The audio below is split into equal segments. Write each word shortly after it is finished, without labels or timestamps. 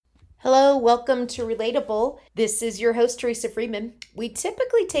Hello, welcome to Relatable. This is your host, Teresa Freeman. We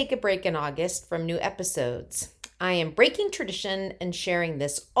typically take a break in August from new episodes. I am breaking tradition and sharing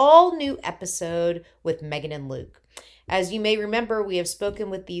this all new episode with Megan and Luke. As you may remember, we have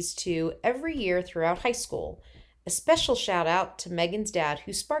spoken with these two every year throughout high school. A special shout out to Megan's dad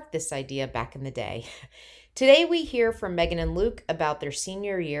who sparked this idea back in the day. Today, we hear from Megan and Luke about their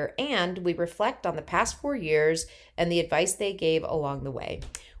senior year and we reflect on the past 4 years and the advice they gave along the way.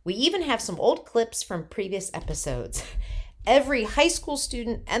 We even have some old clips from previous episodes. Every high school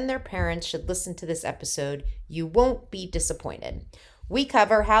student and their parents should listen to this episode. You won't be disappointed. We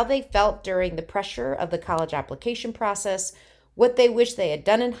cover how they felt during the pressure of the college application process, what they wish they had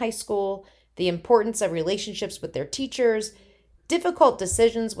done in high school, the importance of relationships with their teachers, difficult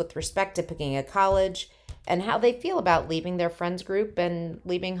decisions with respect to picking a college, and how they feel about leaving their friends group and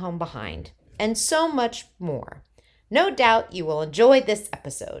leaving home behind, and so much more. No doubt you will enjoy this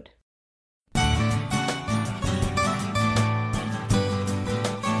episode.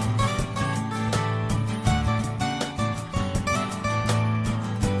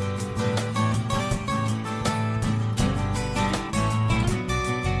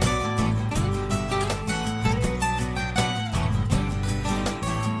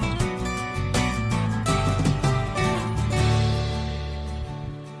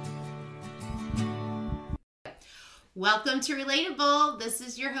 Welcome to Relatable. This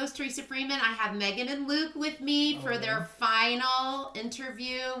is your host, Teresa Freeman. I have Megan and Luke with me for their final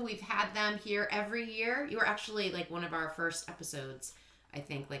interview. We've had them here every year. You were actually like one of our first episodes, I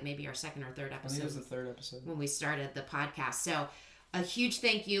think, like maybe our second or third episode. I think it was the third episode. When we started the podcast. So a huge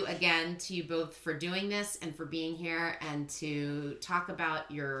thank you again to you both for doing this and for being here and to talk about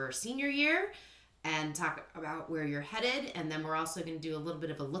your senior year and talk about where you're headed. And then we're also going to do a little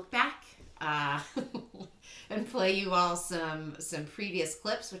bit of a look back and play you all some previous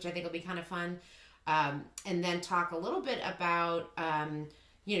clips, which I think will be kind of fun. And then talk a little bit about,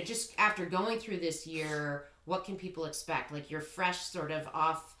 just after going through this year, what can people expect? Like you're fresh sort of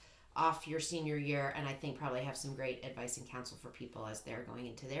off your senior year, and I think probably have some great advice and counsel for people as they're going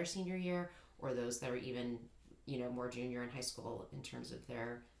into their senior year or those that are even, more junior in high school in terms of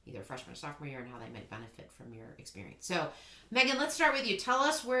their either freshman or sophomore year and how they might benefit from your experience. So, Megan, let's start with you. Tell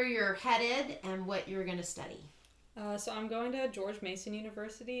us where you're headed and what you're going to study. So I'm going to George Mason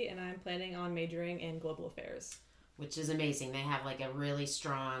University, and I'm planning on majoring in global affairs. Which is amazing. They have like a really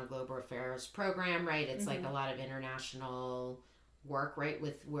strong global affairs program, right? It's like a lot of international work, right?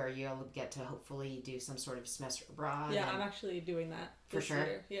 With where you'll get to hopefully do some sort of semester abroad. Yeah, I'm actually doing that for sure.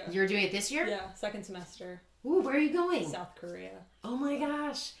 Year. Yeah. You're doing it this year? Yeah, second semester. Ooh, where are you going? South Korea. Oh my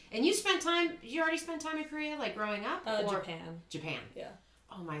gosh. And you already spent time in Korea, like growing up? Japan. Japan. Yeah.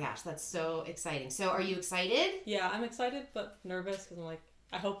 Oh my gosh, that's so exciting. So are you excited? Yeah, I'm excited but nervous because I'm like,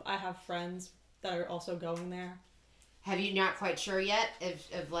 I hope I have friends that are also going there. Have you not quite sure yet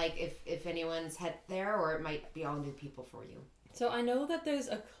if anyone's head there, or it might be all new people for you? So I know that there's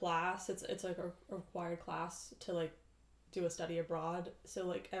a class, it's like a required class to like do a study abroad, so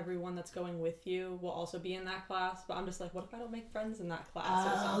like everyone that's going with you will also be in that class, but I'm just like, what if I don't make friends in that class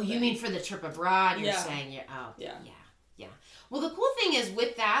or something? You mean for the trip abroad you're saying? Yeah. Well, the cool thing is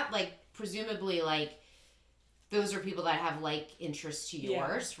with that, like presumably like those are people that have like interests to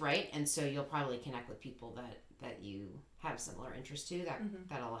yours, right? And so you'll probably connect with people that you have similar interests to,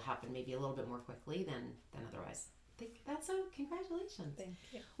 that'll happen maybe a little bit more quickly than otherwise. That's so congratulations. Thank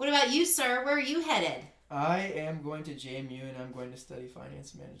you. What about you, sir? Where are you headed? I am going to JMU and I'm going to study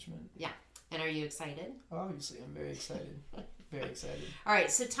finance management. Yeah. And are you excited? Obviously, I'm very excited. Very excited. All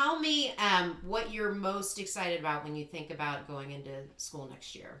right. So tell me what you're most excited about when you think about going into school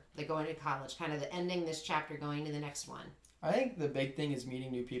next year, like going to college, kind of the ending this chapter, going to the next one. I think the big thing is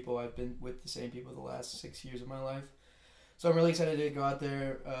meeting new people. I've been with the same people the last 6 years of my life. So I'm really excited to go out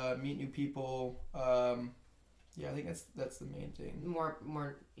there, meet new people. Yeah, I think that's the main thing.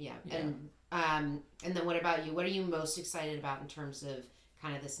 More, yeah. And then what about you? What are you most excited about in terms of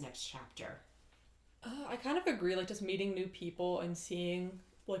kind of this next chapter? I kind of agree, like just meeting new people and seeing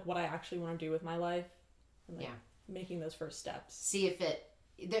like what I actually want to do with my life, and like making those first steps. See if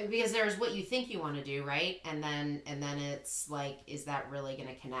because there's what you think you want to do, right? And then it's like, is that really going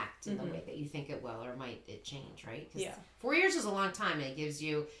to connect in the way that you think it will, or might it change, right? 'Cause 4 years is a long time, and it gives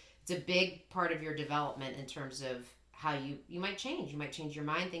you. It's a big part of your development in terms of how you might change. You might change your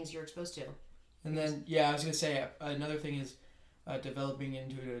mind, things you're exposed to. And then, I was going to say, another thing is developing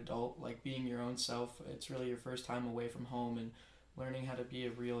into an adult, like being your own self. It's really your first time away from home and learning how to be a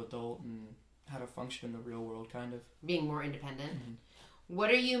real adult and how to function in the real world, kind of. Being more independent. What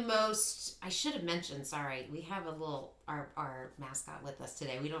are you most? I should have mentioned. Sorry, we have a little our mascot with us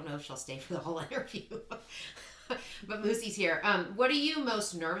today. We don't know if she'll stay for the whole interview, but Moosey's here. What are you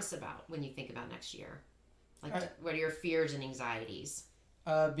most nervous about when you think about next year? Like, what are your fears and anxieties?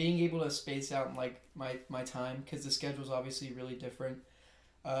 Being able to space out like my time, because the schedule's obviously really different.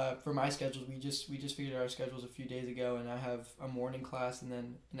 For my schedules, we just figured out our schedules a few days ago, and I have a morning class and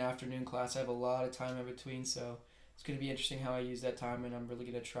then an afternoon class. I have a lot of time in between, so it's going to be interesting how I use that time, and I'm really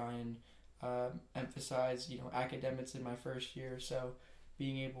going to try and emphasize, academics in my first year. So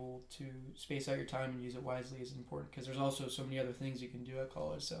being able to space out your time and use it wisely is important, because there's also so many other things you can do at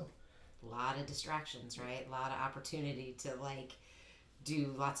college. So a lot of distractions, right? A lot of opportunity to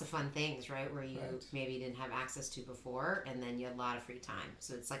do lots of fun things, right? Where you maybe didn't have access to before, and then you had a lot of free time.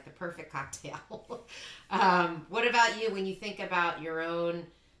 So it's like the perfect cocktail. What about you when you think about your own,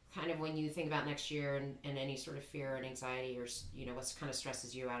 kind of when you think about next year and any sort of fear and anxiety, or, what kind of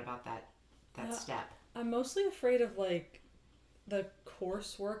stresses you out about that step? I'm mostly afraid of the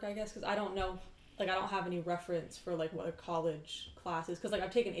coursework, I guess, because I don't know, I don't have any reference for what a college class is, because I've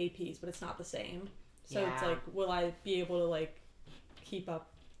taken APs, but it's not the same. So it's will I be able to keep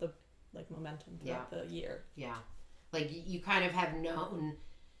up the momentum throughout the year? Yeah. You kind of have known,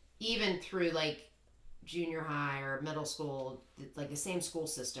 even through junior high or middle school, the same school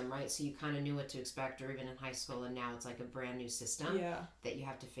system, right? So you kind of knew what to expect, or even in high school, and now it's a brand new system that you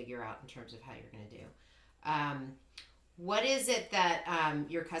have to figure out in terms of how you're going to do. What is it that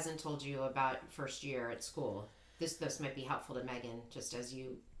your cousin told you about first year at school? This might be helpful to Megan, just as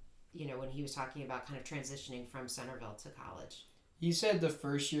when he was talking about kind of transitioning from Centerville to college. He said the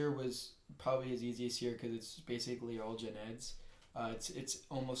first year was probably his easiest year because it's basically all gen eds. It's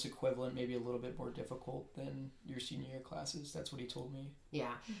almost equivalent, maybe a little bit more difficult than your senior year classes. That's what he told me.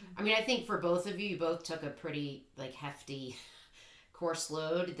 Yeah. Mm-hmm. I mean, I think for both of you both took a pretty hefty course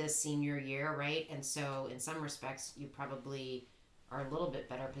load this senior year, right? And so in some respects, you probably are a little bit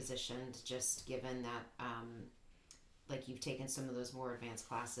better positioned, just given that you've taken some of those more advanced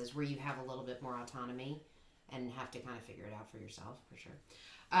classes where you have a little bit more autonomy and have to kind of figure it out for yourself, for sure.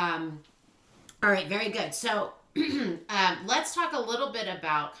 All right, very good. So let's talk a little bit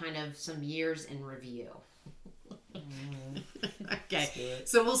about kind of some years in review. Okay,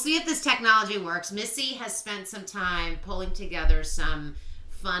 so we'll see if this technology works. Missy has spent some time pulling together some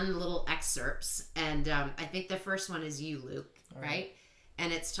fun little excerpts, and I think the first one is you, Luke, right?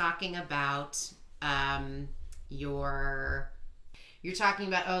 And it's talking about You're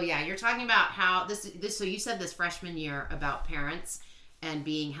talking about how this. So you said this freshman year about parents and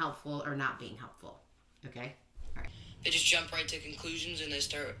being helpful or not being helpful. Okay. All right. They just jump right to conclusions and they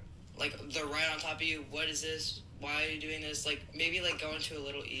start they're right on top of you. What is this? Why are you doing this? Maybe go into a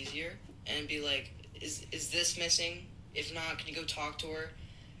little easier and be is this missing? If not, can you go talk to her?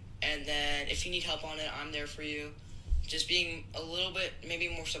 And then if you need help on it, I'm there for you. Just being a little bit maybe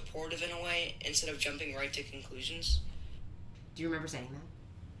more supportive in a way instead of jumping right to conclusions. Do you remember saying that?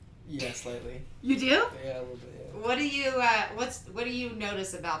 Yeah, slightly. You do? Yeah, a little bit. Yeah. What do you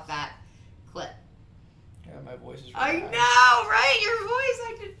notice about that clip? Yeah, my voice is. Really I high. know, right? Your voice.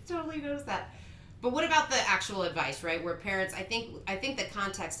 I could totally notice that. But what about the actual advice, right? Where parents, I think the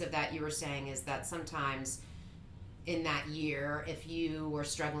context of that you were saying is that sometimes in that year, if you were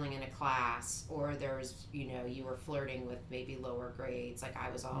struggling in a class, or there was, you were flirting with maybe lower grades, like I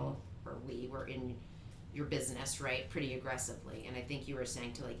was or we were in your business, right, pretty aggressively, and I think you were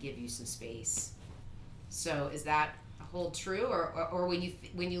saying to give you some space. So is that hold true, or when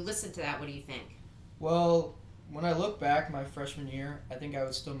you listen to that, what do you think? Well, when I look back my freshman year, I think I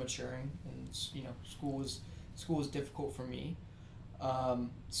was still maturing, and school was difficult for me.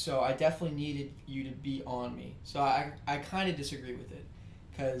 So I definitely needed you to be on me. So I kind of disagree with it,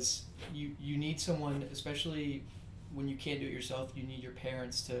 because you need someone, especially when you can't do it yourself. You need your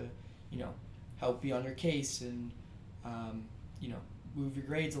parents to help be on your case and move your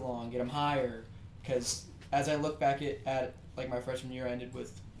grades along, get them higher. Because as I look back at my freshman year, I ended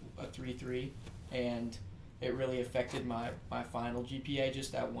with a 3.3, and it really affected my final GPA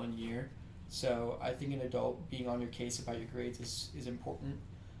just that 1 year. So I think an adult being on your case about your grades is important.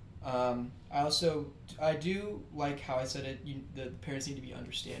 I do like how I said it. The parents need to be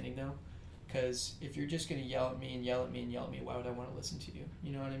understanding though, because if you're just gonna yell at me and yell at me and yell at me, why would I want to listen to you?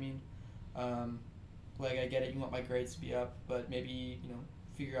 You know what I mean? I get it. You want my grades to be up, but maybe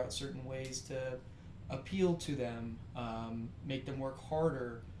figure out certain ways to appeal to them, make them work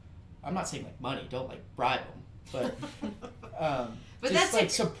harder. I'm not saying money. Don't bribe them, but But just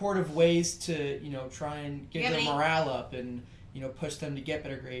that's supportive ways to try and get their morale up and push them to get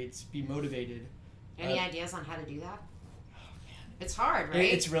better grades, be motivated. Any ideas on how to do that? Oh man, It's hard,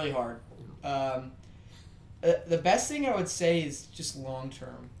 right? It's really hard. The best thing I would say is just long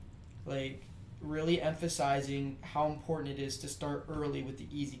term. Like, really emphasizing how important it is to start early with the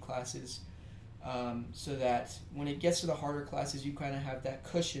easy classes, so that when it gets to the harder classes, you kind of have that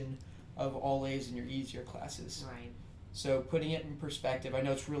cushion of all A's in your easier classes. Right. So putting it in perspective, I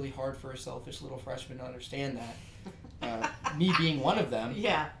know it's really hard for a selfish little freshman to understand that. Me being one of them.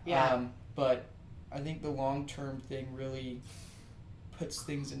 Yeah. But I think the long-term thing really puts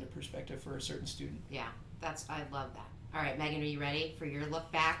things into perspective for a certain student. Yeah. I love that. All right, Megan, are you ready for your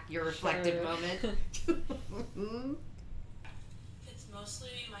look back, your reflective Sure. moment? It's mostly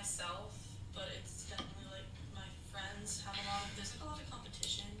myself, but it's definitely like my friends have there's like a lot of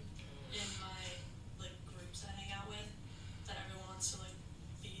competition in my like groups I hang out with, that everyone wants to like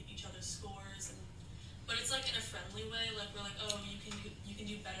beat each other's scores, but it's like in a friendly way, like we're like, oh, you can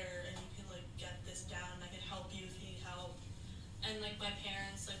do better, and you can like get this down, and I can help you if you need help. And like my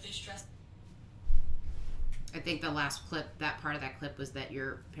parents, like they stress. I think the last clip, that part of that clip, was that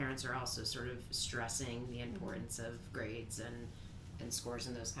your parents are also sort of stressing the importance of grades and scores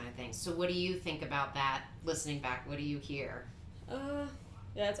and those kind of things. So what do you think about that, listening back? What do you hear?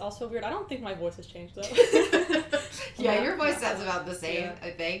 Yeah, it's also weird. I don't think my voice has changed though. Yeah, your voice sounds about the same, Yeah.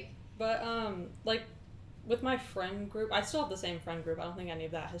 I think. But like with my friend group, I still have the same friend group. I don't think any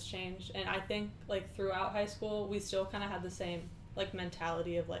of that has changed. And I think like throughout high school, we still kind of had the same like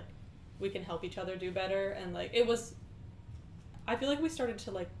mentality of like we can help each other do better. And like I feel like we started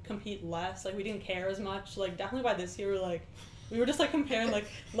to like compete less. Like we didn't care as much. Like definitely by this year, we were just like comparing like,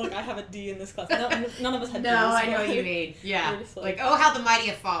 look, I have a D in this class. None of us had D's. No, I know what you mean. Yeah. Just Like, oh, how the mighty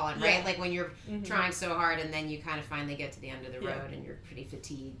have fallen, right? Yeah. Like when you're Mhm. trying so hard and then you kind of finally get to the end of the Yeah. road and you're pretty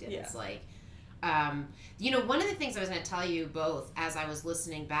fatigued and Yeah. it's like, one of the things I was going to tell you both as I was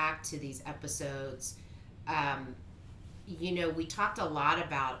listening back to these episodes, we talked a lot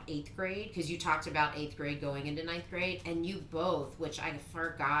about 8th grade, because you talked about 8th grade going into 9th grade, and you both, which I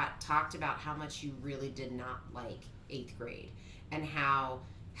forgot, talked about how much you really did not like 8th grade, and how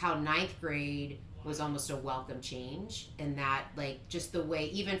 9th grade was almost a welcome change, and that like just the way,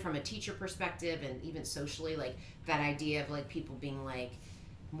 even from a teacher perspective and even socially, like that idea of like people being like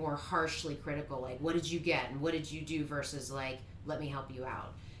more harshly critical, like what did you get and what did you do, versus like let me help you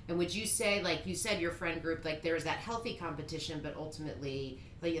out. And would you say, like you said, your friend group, like there's that healthy competition, but ultimately,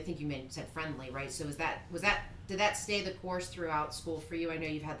 like I think you said friendly, right? So did that stay the course throughout school for you? I know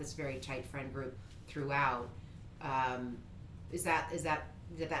you've had this very tight friend group throughout. Did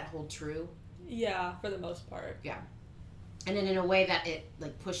that hold true? Yeah, for the most part. Yeah. And then in a way that it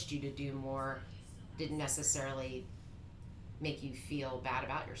like pushed you to do more, didn't necessarily make you feel bad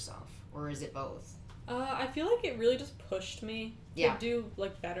about yourself, or is it both? I feel like it really just pushed me to do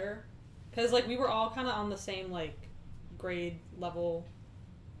like better, because like we were all kind of on the same like grade level,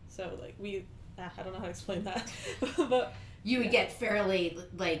 so like I don't know how to explain that, but you would get fairly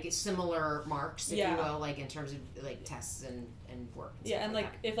like similar marks, if you Yeah. will, like in terms of like tests and work. And yeah, stuff and like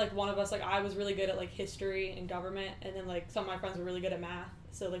if like one of us, like I was really good at like history and government, and then like some of my friends were really good at math,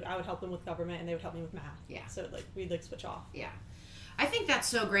 so like I would help them with government and they would help me with math. Yeah. So like we'd like switch off. Yeah. I think that's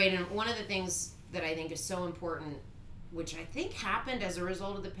so great, and one of the things that I think is so important, which I think happened as a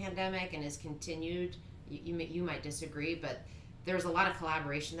result of the pandemic and has continued, you might disagree, but there's a lot of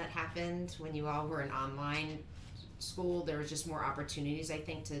collaboration that happened when you all were in online school. There was just more opportunities, I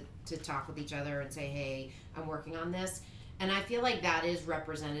think, to talk with each other and say, hey, I'm working on this. And I feel like that is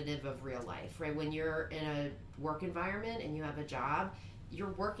representative of real life, right? When you're in a work environment and you have a job,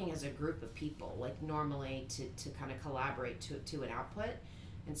 you're working as a group of people, like normally to kind of collaborate to an output.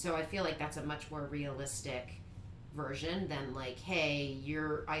 And so I feel like that's a much more realistic version than like, hey,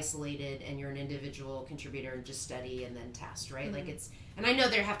 you're isolated and you're an individual contributor and just study and then test, right? Mm-hmm. Like and I know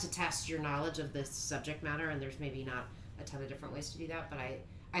they have to test your knowledge of this subject matter, and there's maybe not a ton of different ways to do that, but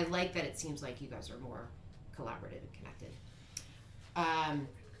I like that it seems like you guys are more collaborative and connected.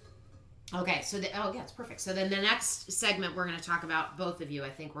 Okay, so it's perfect. So then the next segment we're going to talk about, both of you, I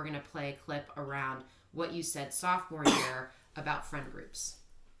think we're going to play a clip around what you said sophomore year about friend groups.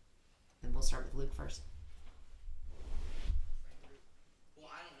 And we'll start with Luke first. Well,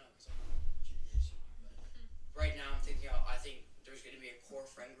 I don't know, because I'm not junior, but right now I'm thinking, I think there's going to be a core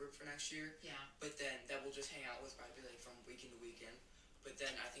friend group for next year. Yeah. But then that we'll just hang out with probably like from weekend to weekend. But then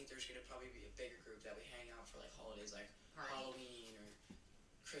I think there's going to probably be a bigger group that we hang out for like holidays, like Halloween or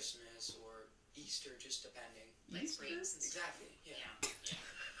Christmas or Easter, just depending. Like breaks. Exactly. Yeah.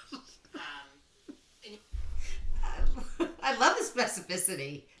 I love the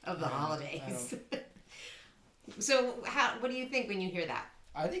specificity of the holidays. So what do you think when you hear that?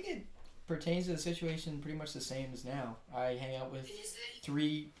 I think it pertains to the situation pretty much the same as now. I hang out with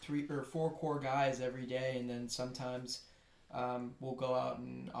three or four core guys every day, and then sometimes we'll go out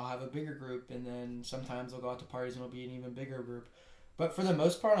and I'll have a bigger group, and then sometimes I'll go out to parties and it'll be an even bigger group. But for the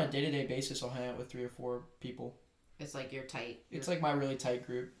most part, on a day-to-day basis, I'll hang out with 3 or 4 people. It's like you're tight. It's like my really tight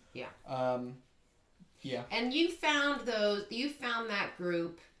group. Yeah. Yeah. And you found that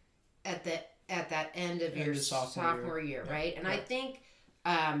group at that end of your sophomore year, yeah. right? And yeah. I think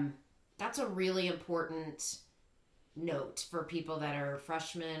that's a really important note for people that are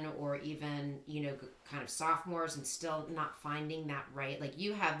freshmen or even, kind of sophomores and still not finding that right. Like,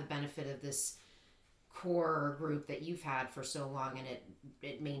 you have the benefit of this core group that you've had for so long, and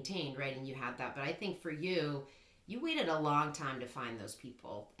it maintained, right? And you had that. But I think for you waited a long time to find those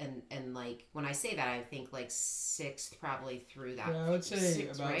people. And like, when I say that, I think like 6th probably through that. Yeah, I would say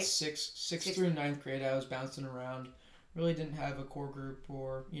sixth, about right? sixth through 9th grade, I was bouncing around. Really didn't have a core group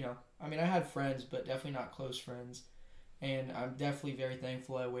or, I mean, I had friends, but definitely not close friends. And I'm definitely very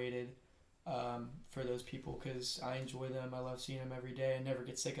thankful I waited for those people, because I enjoy them. I love seeing them every day. I never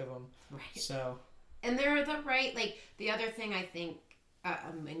get sick of them. Right. So. And they're the other thing I think,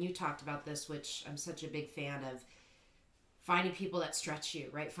 and you talked about this, which I'm such a big fan of, finding people that stretch you,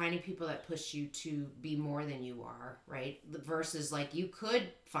 right? Finding people that push you to be more than you are, right? Versus like, you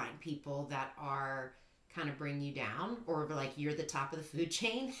could find people that are kind of bring you down, or like you're the top of the food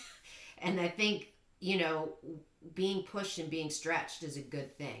chain. And I think, being pushed and being stretched is a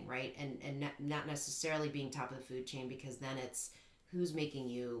good thing, right? And not necessarily being top of the food chain, because then it's who's making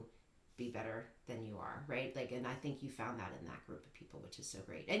you be better than you are, right? Like, and I think you found that in that group of people, which is so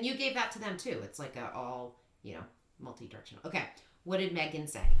great. And you gave that to them too. It's like a all, multi-directional. Okay, what did Megan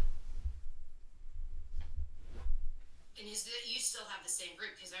say? And you still have the same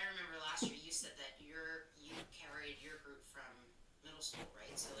group, because I remember last year you said that you carried your group from middle school,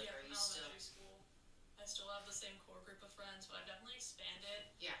 right? So like, Yeah, are you elementary school. I still have the same core group of friends, but I've definitely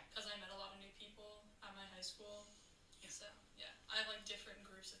expanded. Yeah. Because I met a lot of new people at my high school. Yeah. So yeah, I have like different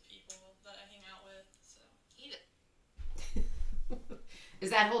groups of people that I hang out with. So. Eat it. Is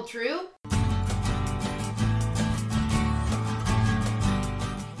that hold true?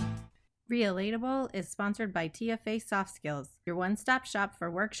 Relatable is sponsored by TFA Soft Skills, your one-stop shop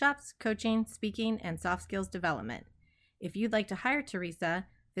for workshops, coaching, speaking, and soft skills development. If you'd like to hire Teresa,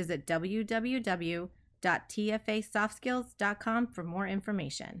 visit www.tfasoftskills.com for more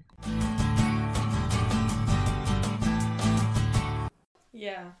information.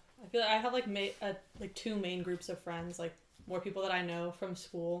 Yeah, I feel like I have like 2 main groups of friends, like more people that I know from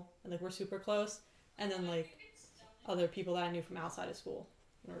school and like we're super close, and then like other people that I knew from outside of school.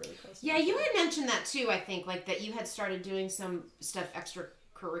 We're really close. Yeah, you had mentioned that too, I think, like that you had started doing some stuff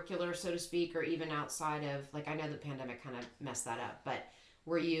extracurricular, so to speak, or even outside of, like, I know the pandemic kind of messed that up, but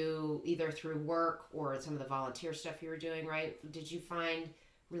were you either through work or some of the volunteer stuff you were doing, right? Did you find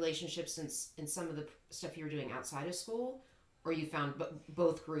relationships in some of the stuff you were doing outside of school, or you found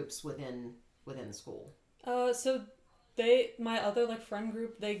both groups within the school? So my other like friend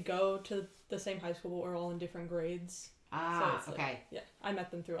group, they go to the same high school, but we're all in different grades. Ah, so okay. Like, yeah, I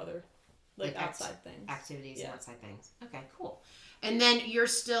met them through other like outside things. Activities yeah. and outside things. Okay, cool. And then you're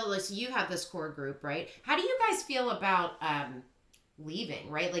still, so you have this core group, right? How do you guys feel about leaving,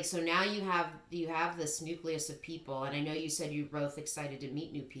 right? Like, so now you have this nucleus of people, and I know you said you're both excited to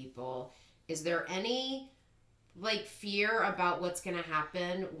meet new people. Is there any like fear about what's going to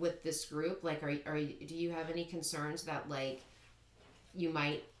happen with this group? Like, do you have any concerns that like you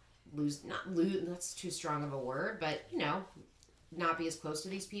might not lose, that's too strong of a word, but not be as close to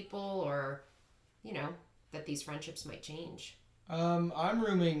these people, or that these friendships might change? I'm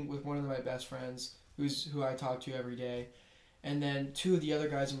rooming with one of my best friends who I talk to every day, and then 2 of the other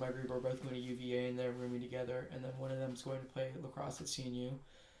guys in my group are both going to UVA, and they're rooming together, and then one of them is going to play lacrosse at CNU.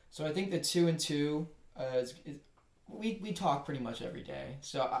 So I think the 2 and 2 we talk pretty much every day,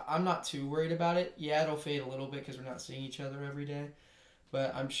 so I'm not too worried about it. Yeah, it'll fade a little bit because we're not seeing each other every day,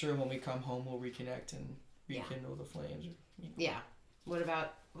 but I'm sure when we come home we'll reconnect and rekindle the flames. Yeah.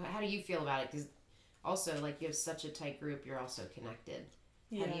 How do you feel about it? Because also, like, you have such a tight group, you're also connected.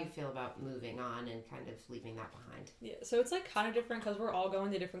 Yeah. How do you feel about moving on and kind of leaving that behind? Yeah, so it's like kind of different because we're all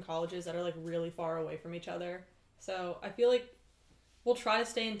going to different colleges that are like really far away from each other. So I feel like we'll try to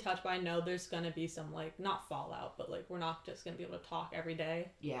stay in touch, but I know there's going to be some like, not fallout, but like we're not just going to be able to talk every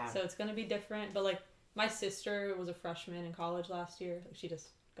day. Yeah. So it's going to be different. But like my sister was a freshman in college last year. Like, she just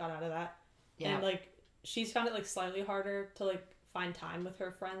got out of that. Yeah. And like she's found it like slightly harder to like find time with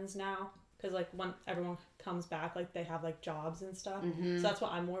her friends now. Because, like, when everyone comes back, like, they have, like, jobs and stuff. Mm-hmm. So that's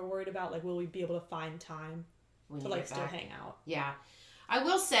what I'm more worried about. Like, will we be able to find time to, like, still hang out? Yeah. I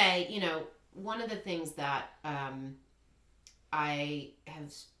will say, one of the things that I'm very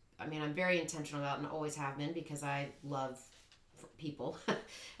intentional about and always have been because I love people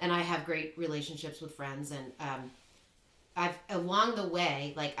and I have great relationships with friends, and I've along the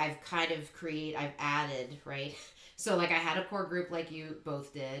way, like I've added, right? So like I had a core group like you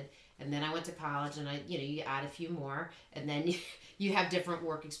both did, and then I went to college and you add a few more, and then you have different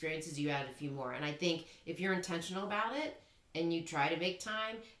work experiences, you add a few more. And I think if you're intentional about it and you try to make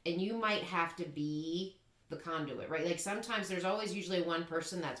time, and you might have to be the conduit, right? Like sometimes there's always usually one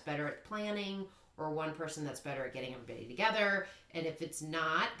person that's better at planning or one person that's better at getting everybody together. And if it's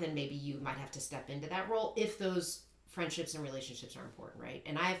not, then maybe you might have to step into that role if those friendships and relationships are important, right?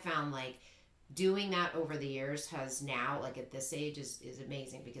 And I've found like doing that over the years has now, like at this age, is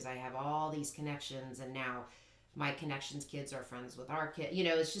amazing because I have all these connections, and now my connections kids are friends with our kid.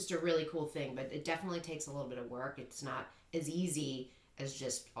 It's just a really cool thing, but it definitely takes a little bit of work. It's not as easy as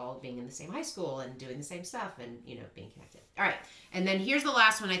just all being in the same high school and doing the same stuff and, being connected. All right. And then here's the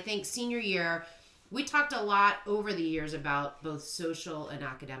last one. I think senior year, we talked a lot over the years about both social and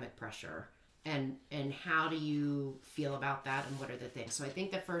academic pressure and how do you feel about that and what are the things. So I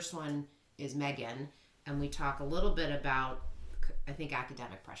think the first one is Megan, and we talk a little bit about, I think,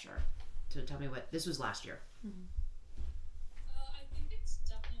 academic pressure. So tell me this was last year. I think it's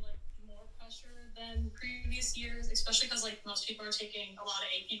definitely like more pressure than previous years, especially because like most people are taking a lot of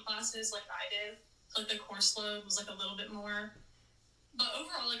AP classes like I did. So, like the course load was like a little bit more. But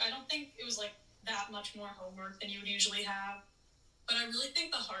overall, like I don't think it was like that much more homework than you would usually have. But I really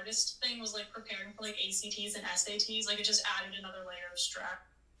think the hardest thing was like preparing for like ACTs and SATs. Like it just added another layer of stress.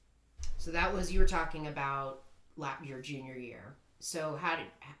 So that was, you were talking about your junior year. So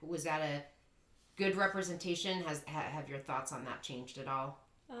was that a good representation? Have your thoughts on that changed at all?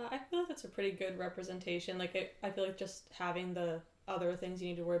 I feel like that's a pretty good representation. Like I feel like just having the other things you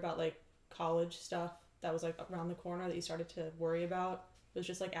need to worry about, like college stuff that was like around the corner that you started to worry about, was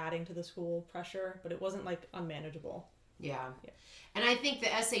just like adding to the school pressure, but it wasn't like unmanageable. Yeah. And I think the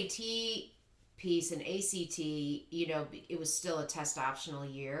SAT piece and ACT, it was still a test optional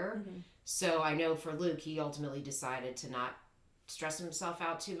year. Mm-hmm. So I know for Luke, he ultimately decided to not stress himself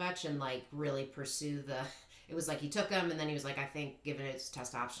out too much and like really pursue it was like he took them and then he was like, I think given it's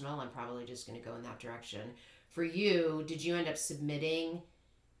test optional, I'm probably just going to go in that direction. For you, did you end up submitting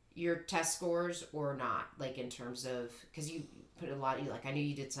your test scores or not? Like in terms of, because you put a lot, I knew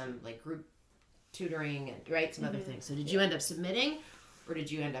you did some like group tutoring and right, some other things. So did you end up submitting or did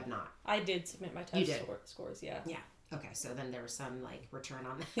you end up not? I did submit my test scores, yeah. Yeah. Okay, so then there was some like return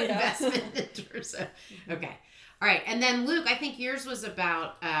on the investment in terms of, okay. All right, and then Luke, I think yours was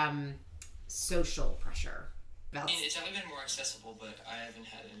about social pressure. It's definitely been more accessible, but I haven't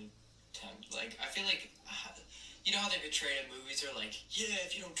had any time. Like, I feel like, you know how they portray it in movies? They're like, yeah,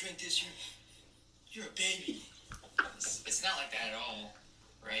 if you don't drink this, you're a baby. It's not like that at all,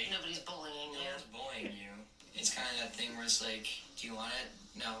 right? Nobody's bullying you. No one's bullying you. It's kind of that thing where it's like, do you want it?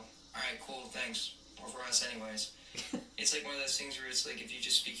 No. All right, cool, thanks. More for us anyways. It's like one of those things where it's like, if you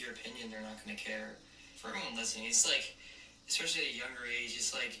just speak your opinion, they're not going to care. For everyone listening, it's like, especially at a younger age,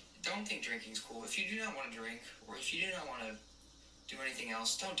 it's like, don't think drinking's cool. If you do not want to drink, or if you do not want to do anything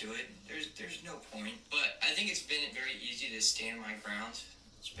else, don't do it. There's no point. But I think it's been very easy to stand my ground,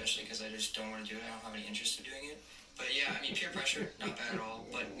 especially because I just don't want to do it. I don't have any interest in doing it. But yeah, I mean, peer pressure, not bad at all,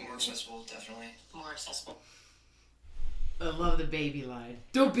 but more accessible, definitely. More accessible. I love the baby line.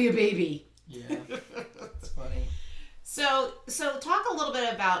 Don't be a baby. Yeah, it's funny. So talk a little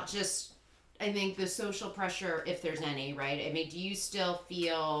bit about just, I think, the social pressure, if there's any, right? I mean, do you still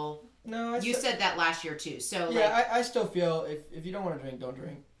feel... No, you said that last year too, so yeah, I still feel if you don't want to drink, don't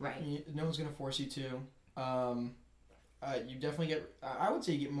drink. Right. No one's gonna force you to. You definitely get. I would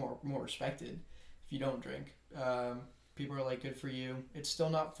say you get more respected if you don't drink. People are like, good for you. It's still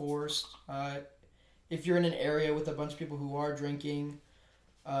not forced. If you're in an area with a bunch of people who are drinking,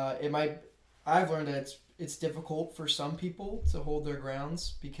 it might. I've learned that it's difficult for some people to hold their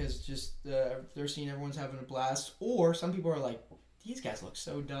grounds because just they're seeing everyone's having a blast, or some people are like, these guys look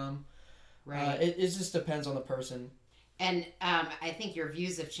so dumb. Right. It just depends on the person. And I think your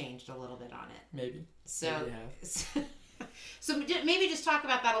views have changed a little bit on it. Maybe. So, maybe they have. So maybe just talk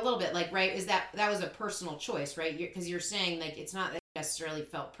about that a little bit. Like, right, is that was a personal choice, right? Because you're saying, like, it's not that you necessarily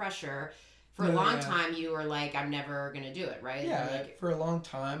felt pressure. For a long time, you were like, I'm never going to do it, right? Yeah, like, for a long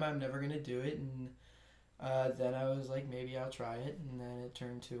time, I'm never going to do it. And then I was like, maybe I'll try it. And then it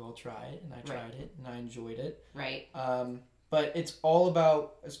turned to, I'll try it. And I tried it. And I enjoyed it. Right. But it's all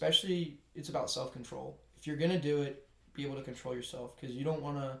about, it's about self-control. If you're going to do it, be able to control yourself. Because you don't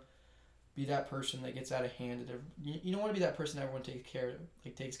want to be that person that gets out of hand. You don't want to be that person everyone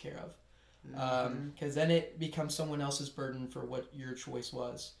takes care of. Because then it becomes someone else's burden for what your choice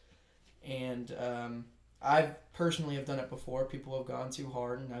was. And I personally have done it before. People have gone too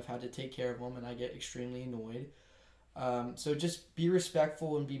hard and I've had to take care of them and I get extremely annoyed. So just be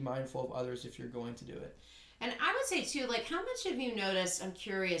respectful and be mindful of others if you're going to do it. And I would say too, like, how much have you noticed? I'm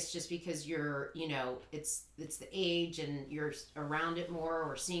curious, just because you're, it's the age and you're around it more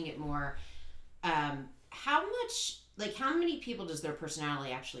or seeing it more. How many people does their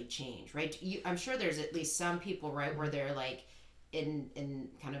personality actually change, right? I'm sure there's at least some people, right, where they're like, in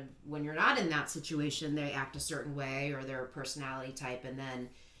kind of when you're not in that situation, they act a certain way or their personality type, and then,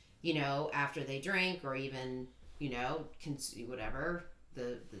 after they drink or even, whatever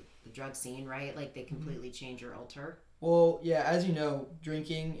the drug scene, right? Like they completely change or alter. Well, yeah, as you know,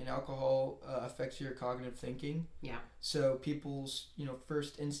 drinking and alcohol affects your cognitive thinking. Yeah. So people's,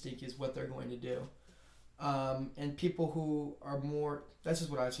 first instinct is what they're going to do. And people who are more, that's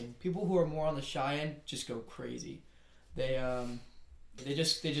just what I've seen. People who are more on the shy end just go crazy. They go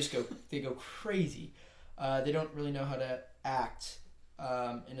crazy. They don't really know how to act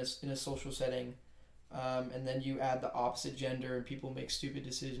in a social setting. And then you add the opposite gender and people make stupid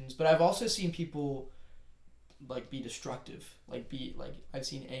decisions. But I've also seen people be destructive. I've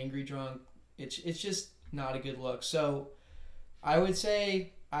seen angry drunk. It's just not a good look. So I would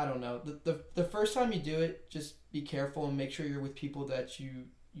say, I don't know, the first time you do it, just be careful and make sure you're with people that you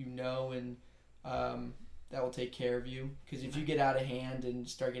know and that will take care of you. Because if you get out of hand and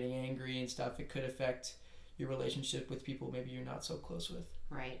start getting angry and stuff, it could affect your relationship with people maybe you're not so close with.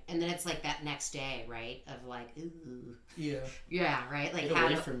 Right. And then it's like that next day, right? Of like, ooh. Yeah. Yeah, right? Like, get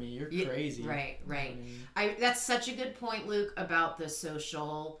away from me. You're crazy. Right. That's such a good point, Luke, about the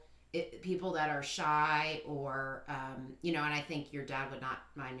social people that are shy or, and I think your dad would not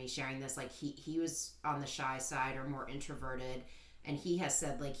mind me sharing this. Like, he was on the shy side or more introverted. And he has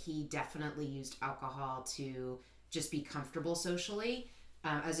said, like, he definitely used alcohol to just be comfortable socially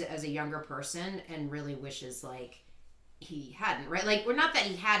as a younger person, and really wishes, like, he hadn't, right? Like, or not that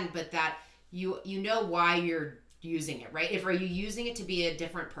he hadn't, but that you know why you're using it, right? Are you using it to be a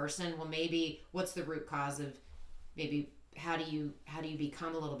different person? Well, maybe what's the root cause of maybe how do you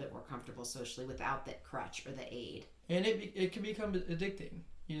become a little bit more comfortable socially without that crutch or the aid? And it can become addicting.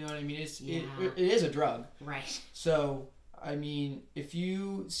 You know what I mean? It is a drug. Right. So, I mean, if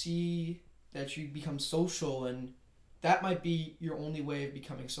you see that you become social, and that might be your only way of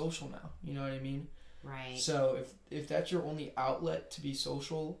becoming social now. You know what I mean? Right. So if that's your only outlet to be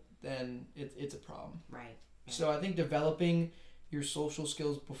social, then it's a problem. Right. So I think developing your social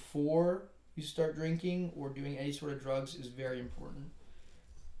skills before you start drinking or doing any sort of drugs is very important.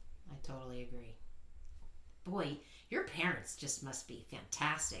 I totally agree. Boy, your parents just must be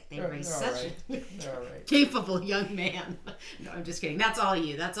fantastic. They raised they're such They're all right. capable young man. No, I'm just kidding. That's all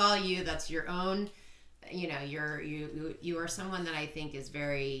you. That's your own. You are someone that I think is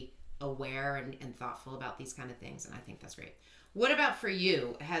very aware and thoughtful about these kind of things, and I think that's great. What about for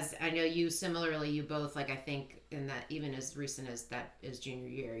you? I know you similarly, you both, like, I think in that even as recent as that is junior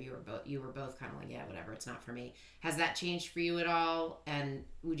year, you were both kind of like, yeah, whatever, it's not for me. Has that changed for you at all? And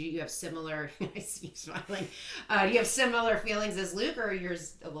would you have similar, I see you smiling, do you have similar feelings as Luke, or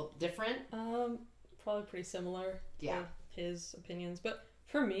yours a little different? Probably pretty similar. Yeah. His opinions. But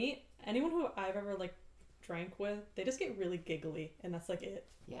for me, anyone who I've ever drank with, they just get really giggly, and that's it.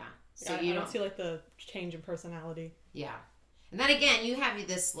 Yeah. So I don't see the change in personality. Yeah. And then again, you have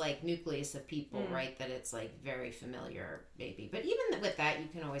this nucleus of people, right? That it's very familiar, maybe. But even with that, you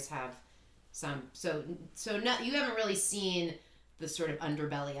can always have some. So no, you haven't really seen the sort of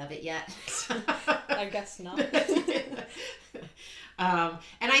underbelly of it yet. I guess not. And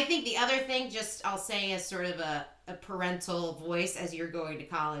I think the other thing, just I'll say as sort of a parental voice as you're going to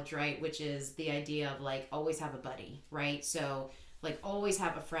college, right? Which is the idea of always have a buddy, right? So always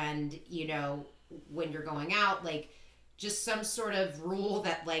have a friend, when you're going out, just some sort of rule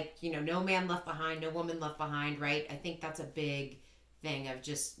that no man left behind, no woman left behind, right? I think that's a big thing of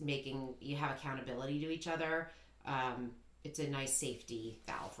just making you have accountability to each other. It's a nice safety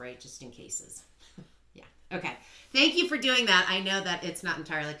valve, right? Just in cases. Yeah. Okay. Thank you for doing that. I know that it's not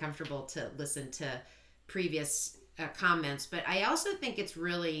entirely comfortable to listen to previous comments, but I also think it's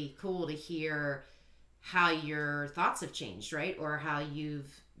really cool to hear how your thoughts have changed, right? Or how you've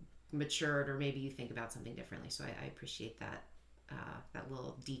matured, or maybe you think about something differently. So I appreciate that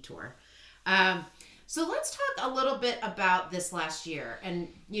little detour. So let's talk a little bit about this last year. And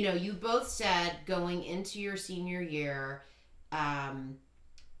you both said going into your senior year,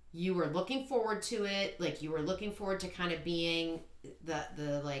 you were looking forward to it, like you were looking forward to kind of being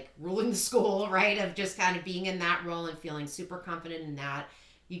the like ruling the school, right, of just kind of being in that role and feeling super confident in that.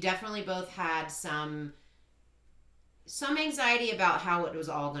 You definitely both had some anxiety about how it was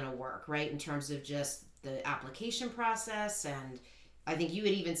all going to work, right, in terms of just the application process. And I think you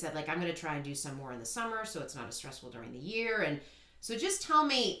had even said, like, I'm going to try and do some more in the summer so it's not as stressful during the year. And so just tell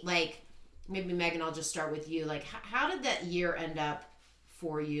me, like, maybe Megan, I'll just start with you. Like, how did that year end up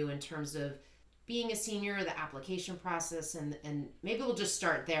for you in terms of being a senior, the application process, and maybe we'll just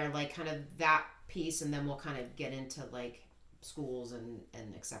start there, like kind of that piece, and then we'll kind of get into like schools and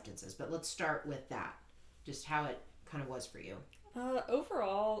acceptances. But let's start with that, just how it kind of was for you.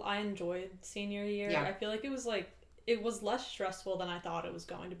 Overall, I enjoyed senior year. Yeah. I feel like it was less stressful than I thought it was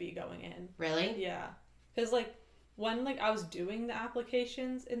going to be going in. Really? Yeah. Because like when like I was doing the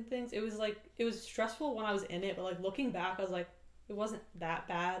applications and things, it was stressful when I was in it, but like looking back, I was like, it wasn't that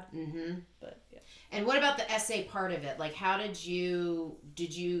bad. Mm-hmm. But yeah. And what about the essay part of it? Like, how did you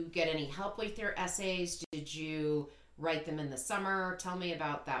get any help with your essays? Did you write them in the summer? Tell me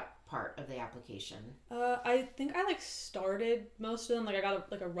about that part of the application. I think I like started most of them. Like I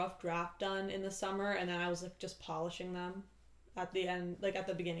got a rough draft done in the summer, and then I was like just polishing them at the end, like at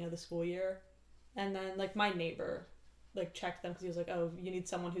the beginning of the school year. And then like my neighbor like checked them because he was like, oh, you need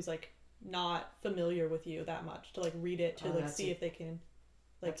someone who's like not familiar with you that much to like read it to like see if they can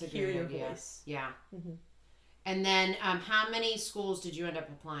like hear your voice. Yeah. Mm-hmm. And then how many schools did you end up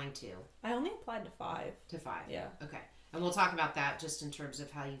applying to? I only applied to 5. To 5. Yeah. Okay. And we'll talk about that just in terms of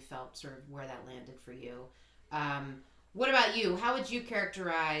how you felt, sort of where that landed for you. What about you? How would you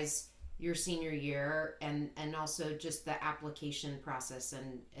characterize your senior year and also just the application process,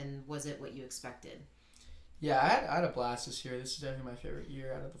 and was it what you expected? Yeah, I had a blast this year. This is definitely my favorite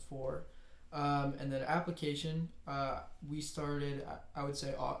year out of the 4. And then application, we started, I would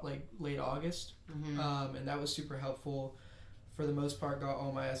say, like late August. Mm-hmm. And that was super helpful. For the most part, got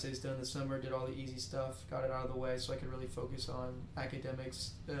all my essays done this summer, did all the easy stuff, got it out of the way so I could really focus on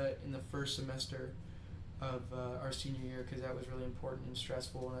academics in the first semester of our senior year, because that was really important and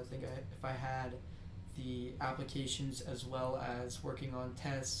stressful. And I think if I had the applications as well as working on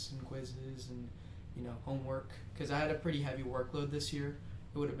tests and quizzes and homework, because I had a pretty heavy workload this year,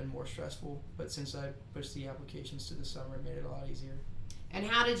 it would have been more stressful. But since I pushed the applications to the summer, it made it a lot easier. And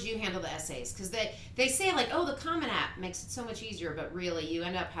how did you handle the essays? Because they say, like, oh, the Common App makes it so much easier, but really you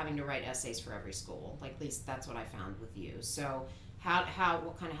end up having to write essays for every school. Like, at least that's what I found with you. So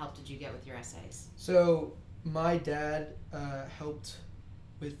what kind of help did you get with your essays? So my dad helped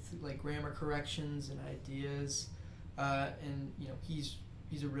with like grammar corrections and ideas, and he's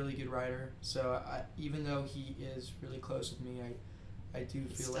a really good writer. So even though he is really close with me, I do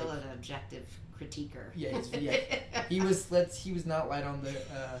He's feel still like an objective critiquer. Yeah, he was not light on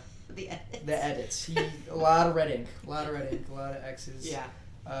the edits. The edits. A lot of red ink, a lot of X's. Yeah.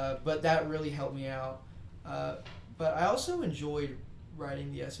 But that really helped me out. But I also enjoyed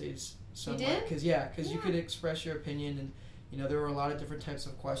writing the essays somewhat. You did? Because you could express your opinion, and there were a lot of different types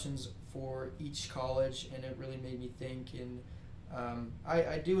of questions for each college, and it really made me think. And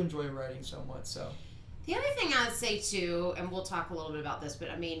I do enjoy writing somewhat. So. The other thing I would say too, and we'll talk a little bit about this, but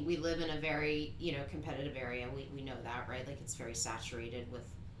I mean, we live in a very, competitive area. We know that, right? Like, it's very saturated with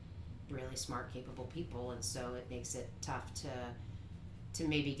really smart, capable people, and so it makes it tough to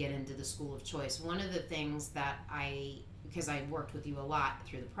maybe get into the school of choice. One of the things that because I worked with you a lot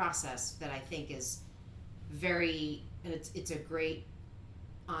through the process, that I think is it's a great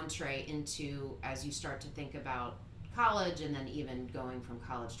entree into, as you start to think about college and then even going from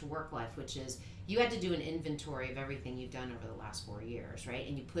college to work life, which is you had to do an inventory of everything you've done over the last 4 years, right?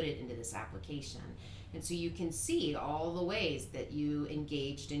 And you put it into this application. And so you can see all the ways that you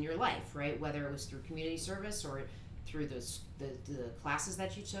engaged in your life, right? Whether it was through community service or through the classes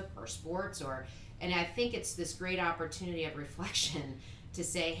that you took or sports, and I think it's this great opportunity of reflection to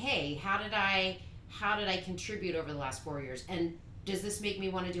say, hey, how did I contribute over the last 4 years? And does this make me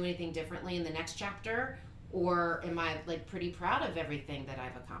want to do anything differently in the next chapter? Or am I like pretty proud of everything that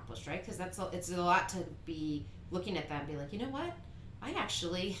I've accomplished, right? Because it's a lot to be looking at that and be like, you know what? I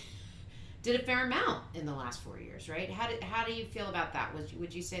actually did a fair amount in the last 4 years, right? How do you feel about that?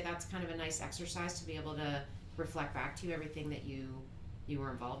 Would you say that's kind of a nice exercise to be able to reflect back to everything that you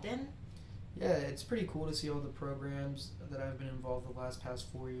were involved in? Yeah, it's pretty cool to see all the programs that I've been involved in the past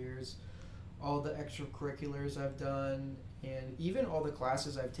 4 years, all the extracurriculars I've done, and even all the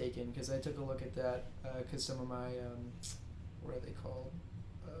classes I've taken, because I took a look at that, because some of my, what are they called,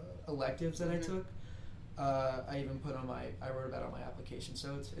 electives that I took, I even I wrote about on my application,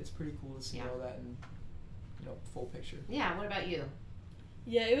 so it's pretty cool to see all that in, full picture. Yeah, what about you?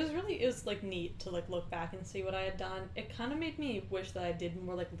 Yeah, it was like neat to like look back and see what I had done. It kind of made me wish that I did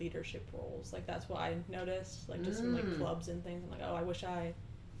more like leadership roles. Like that's what I noticed, like just in like clubs and things. I'm like, oh, I wish I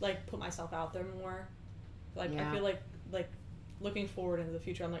like put myself out there more. Like I feel like looking forward into the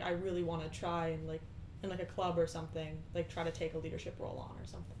future, I'm like, I really want to try and like in like a club or something, like try to take a leadership role on or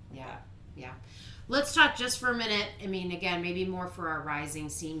something. Like that. Yeah. Let's talk just for a minute. I mean, again, maybe more for our rising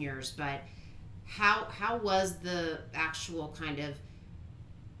seniors, but how was the actual kind of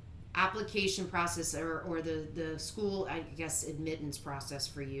application process or the school, I guess, admittance process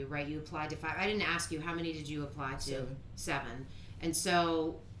for you, right? You applied to 5. I didn't ask you, how many did you apply to? 7. And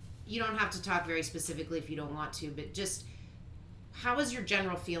so you don't have to talk very specifically if you don't want to, but just how was your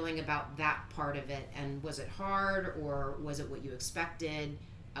general feeling about that part of it? And was it hard, or was it what you expected?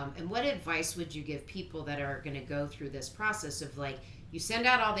 And what advice would you give people that are going to go through this process of like, you send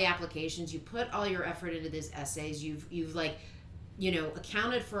out all the applications, you put all your effort into these essays, you've like, you know,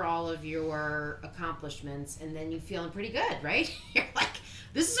 accounted for all of your accomplishments, and then you feeling pretty good, right? You're like,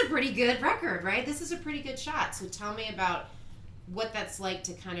 this is a pretty good record, right? This is a pretty good shot. So tell me about what that's like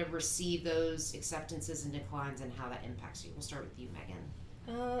to kind of receive those acceptances and declines and how that impacts you. We'll start with you, Megan.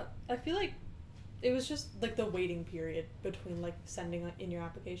 I feel like it was just like the waiting period between like sending in your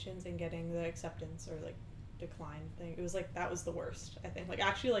applications and getting the acceptance or like decline thing. It was like that was the worst, I think. Like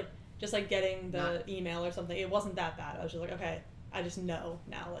actually like just like getting the email or something, it wasn't that bad. I was just like, okay, I just know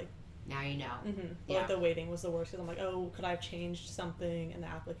now, like now you know. Mm-hmm. But like the waiting was the worst because I'm like, oh, could I have changed something in the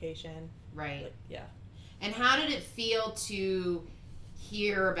application? Right. Like, yeah. And how did it feel to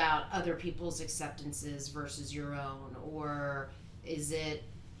hear about other people's acceptances versus your own? Or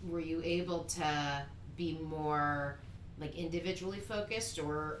were you able to be more like individually focused,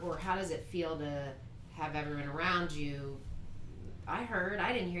 or how does it feel to have everyone around you? I heard,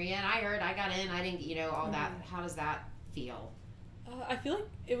 I didn't hear yet. I heard, I got in, I didn't, you know, all that. How does that feel? I feel like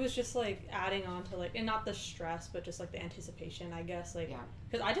it was just like adding on to like, and not the stress, but just like the anticipation, I guess. Like,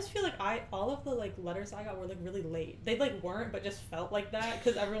 because I just feel like all of the like letters I got were like really late. They like weren't, but just felt like that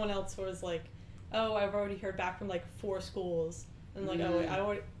because everyone else was like, oh, I've already heard back from like 4 schools, and like oh, I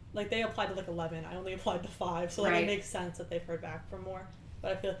already like they applied to like 11. I only applied to 5, so like it makes sense that they've heard back from more.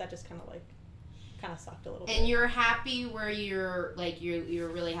 But I feel like that just kind of sucked a little bit. And you're happy where you're like you're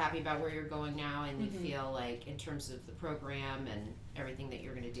really happy about where you're going now, and you feel like in terms of the program and everything that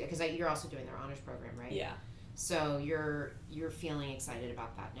you're going to do, because you're also doing their honors program, right? Yeah. So you're feeling excited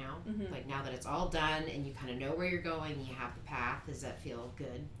about that now, like now that it's all done and you kind of know where you're going and you have the path. Does that feel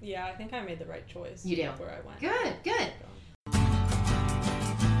good? Yeah, I think I made the right choice. You do. Where I went. Good.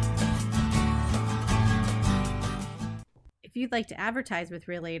 If you'd like to advertise with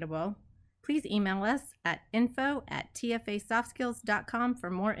Relatable, please email us at info@tfasoftskills.com for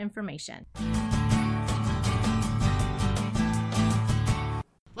more information.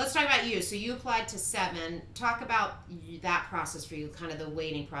 Let's talk about you. So you applied to 7. Talk about that process for you, kind of the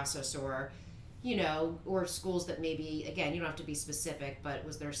waiting process, or, you know, or schools that maybe, again, you don't have to be specific, but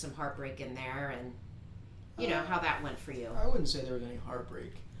was there some heartbreak in there, and, you know, how that went for you? I wouldn't say there was any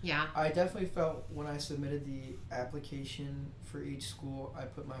heartbreak. Yeah. I definitely felt when I submitted the application for each school, I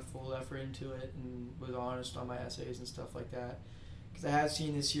put my full effort into it and was honest on my essays and stuff like that. Because I have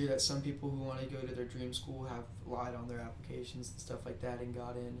seen this year that some people who want to go to their dream school have lied on their applications and stuff like that and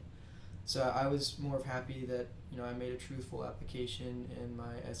got in. So I was more of happy that, you know, I made a truthful application and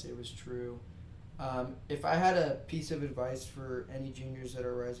my essay was true. If I had a piece of advice for any juniors that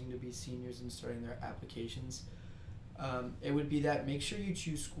are rising to be seniors and starting their applications, it would be that make sure you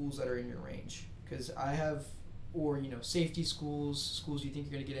choose schools that are in your range. Because I have, or, you know, safety schools you think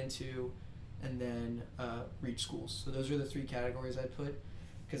you're going to get into, and then reach schools. So those are the 3 categories I'd put.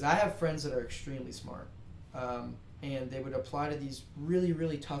 Because I have friends that are extremely smart. And they would apply to these really,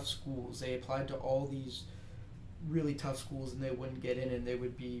 really tough schools. They applied to all these really tough schools and they wouldn't get in, and they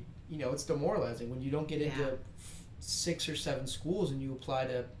would be, you know, it's demoralizing when you don't get into 6 or 7 schools and you apply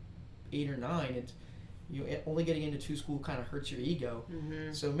to 8 or 9. It's, you know, only getting into 2 schools kind of hurts your ego.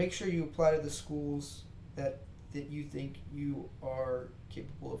 So make sure you apply to the schools that you think you are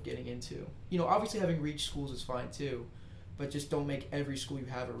capable of getting into. You know, obviously having reach schools is fine too, but just don't make every school you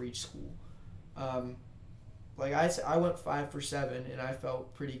have a reach school. Like I went 5 for 7 and I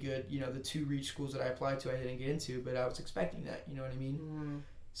felt pretty good. You know, the 2 reach schools that I applied to I didn't get into, but I was expecting that, you know what I mean?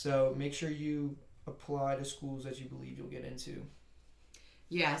 So make sure you apply to schools that you believe you'll get into.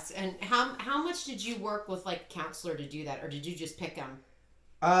 Yes. And how much did you work with like counselor to do that, or did you just pick them?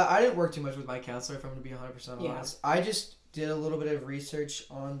 I didn't work too much with my counselor, if I'm going to be 100% honest. I just did a little bit of research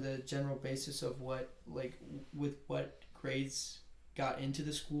on the general basis of what grades got into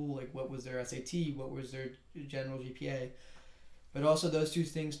the school, like what was their SAT, what was their general GPA. But also those two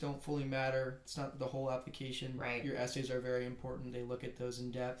things don't fully matter. It's not the whole application. Right. Your essays are very important. They look at those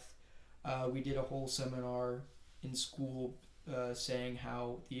in depth. We did a whole seminar in school saying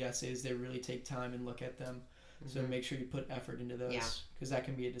how the essays, they really take time and look at them. So make sure you put effort into those because that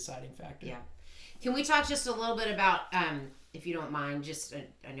can be a deciding factor. Yeah. Can we talk just a little bit about, if you don't mind, just,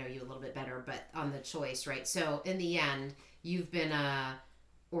 I know you a little bit better, but on the choice, right? So in the end, you've been a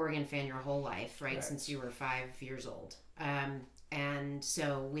Oregon fan your whole life, right? Correct. Since you were 5 years old. And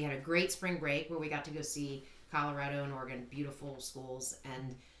so we had a great spring break where we got to go see Colorado and Oregon, beautiful schools,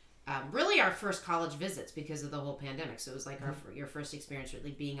 and really our first college visits because of the whole pandemic. So it was like your first experience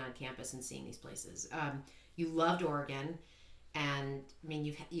really being on campus and seeing these places. You loved Oregon, and I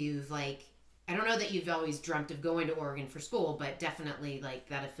mean, you've like, I don't know that you've always dreamt of going to Oregon for school, but definitely like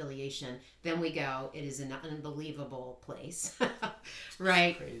that affiliation. Then we go, it is an unbelievable place,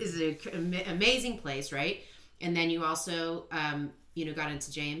 right? It's an amazing place, right? And then you also, got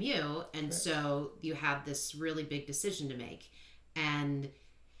into JMU, and so you had this really big decision to make. And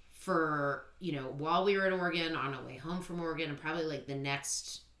for, while we were at Oregon, on our way home from Oregon, and probably like the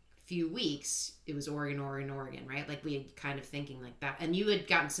next few weeks, it was Oregon, right? Like we had kind of thinking like that. And you had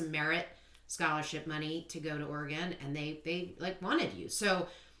gotten some merit scholarship money to go to Oregon, and they like wanted you. So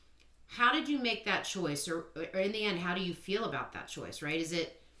how did you make that choice? Or in the end, how do you feel about that choice, right?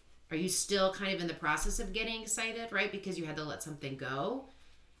 Are you still kind of in the process of getting excited, right? Because you had to let something go?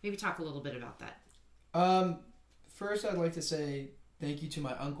 Maybe talk a little bit about that. First, I'd like to say thank you to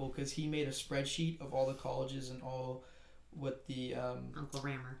my uncle because he made a spreadsheet of all the colleges and all what the...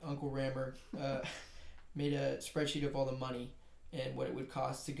 Uncle Rammer made a spreadsheet of all the money and what it would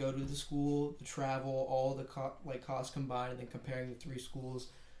cost to go to the school, the travel, all the costs combined, and then comparing the 3 schools,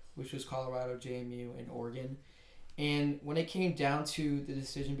 which was Colorado, JMU, and Oregon. And when it came down to the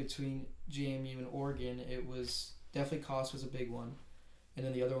decision between JMU and Oregon, it was definitely cost was a big one. And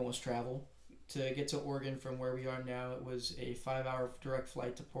then the other one was travel. To get to Oregon from where we are now, it was a 5-hour direct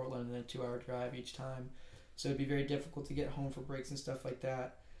flight to Portland and then a 2-hour drive each time. So it'd be very difficult to get home for breaks and stuff like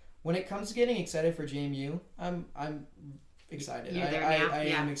that. When it comes to getting excited for JMU, I'm excited. I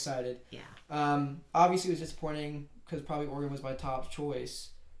am excited. Yeah. Obviously it was disappointing because probably Oregon was my top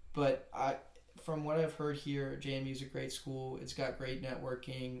choice, but from what I've heard here, JMU is a great school. It's got great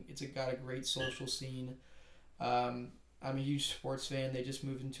networking. It's got a great social scene. I'm a huge sports fan. They just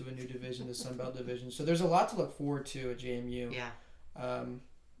moved into a new division, the Sun Belt Division. So there's a lot to look forward to at JMU. Yeah.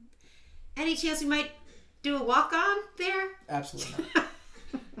 Any chance we might do a walk-on there? Absolutely not.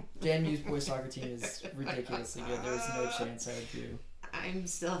 JMU's boys soccer team is ridiculously good. There's no chance I would do. I'm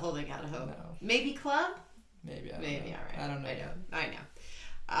still holding out hope. No. Maybe club? Maybe, all right. I don't know. I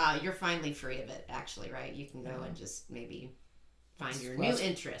know. You're finally free of it, actually, right? You can go and just maybe find your new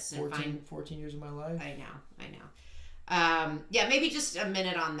interests. 14 years of my life. I know. Yeah, maybe just a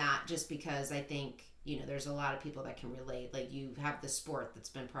minute on that, just because I think, there's a lot of people that can relate. Like, you have the sport that's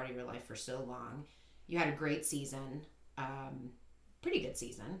been part of your life for so long. You had a great season. Pretty good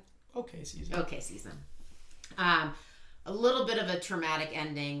season. Okay season. A little bit of a traumatic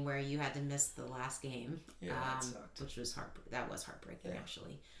ending where you had to miss the last game, that sucked. which was heartbreaking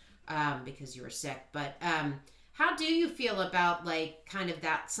actually, because you were sick. But how do you feel about like kind of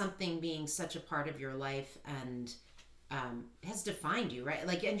that something being such a part of your life and has defined you, right?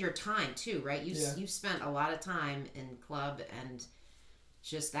 Like, and your time too, right? You've spent a lot of time in club and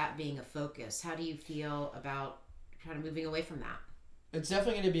just that being a focus. How do you feel about kind of moving away from that? It's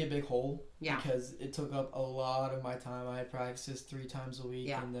definitely going to be a big hole because it took up a lot of my time. I had practices 3 times a week,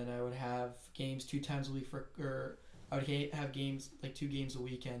 and then I would have games 2 times a week I would have games like 2 games a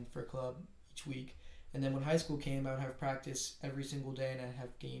weekend for club each week. And then when high school came, I would have practice every single day, and I'd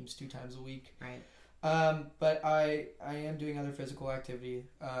have games 2 times a week. Right. But I am doing other physical activity.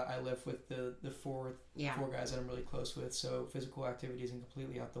 I live with the 4 guys that I'm really close with, so physical activity isn't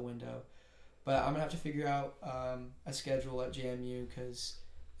completely out the window. But I'm going to have to figure out a schedule at JMU because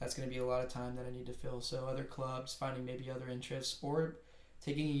that's going to be a lot of time that I need to fill. So other clubs, finding maybe other interests, or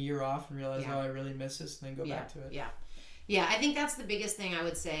taking a year off and realize how I really miss this and then go back to it. Yeah, I think that's the biggest thing I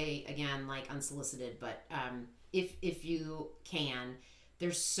would say, again, like unsolicited, but if you can,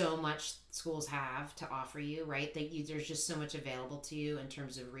 there's so much schools have to offer you, right? There's just so much available to you in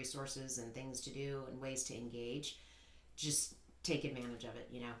terms of resources and things to do and ways to engage. Just take advantage of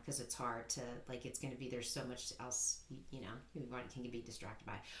it, because it's hard to, like, it's going to be, there's so much else, you can be distracted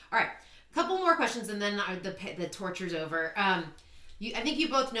by. All right, a couple more questions and then the torture's over. I think you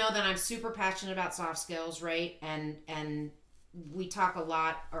both know that I'm super passionate about soft skills, right? And we talk a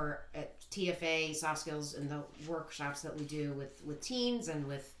lot, or at TFA soft skills and the workshops that we do with teens and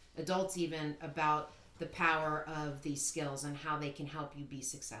with adults even, about the power of these skills and how they can help you be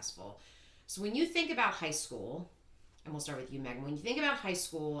successful. So when you think about high school, and we'll start with you, Megan, when you think about high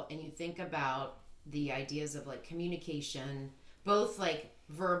school and you think about the ideas of like communication, both like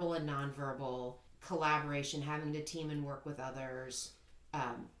verbal and nonverbal, collaboration, having to team and work with others,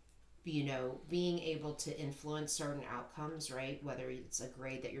 being able to influence certain outcomes, right? Whether it's a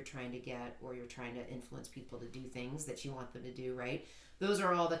grade that you're trying to get or you're trying to influence people to do things that you want them to do, right? Those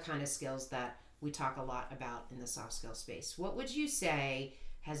are all the kind of skills that we talk a lot about in the soft skill space. What would you say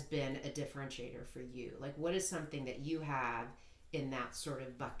has been a differentiator for you? Like, what is something that you have in that sort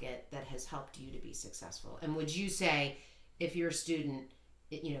of bucket that has helped you to be successful? And would you say, if you're a student,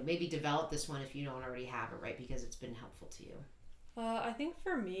 maybe develop this one if you don't already have it, right? Because it's been helpful to you. I think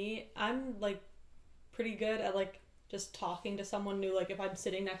for me, I'm like pretty good at like just talking to someone new. Like if I'm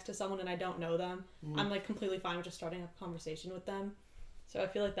sitting next to someone and I don't know them, I'm like completely fine with just starting a conversation with them. So I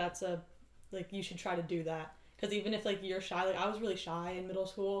feel like that's you should try to do that. Because even if like you're shy, like I was really shy in middle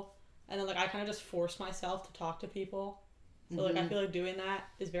school, and then like I kind of just forced myself to talk to people. So like I feel like doing that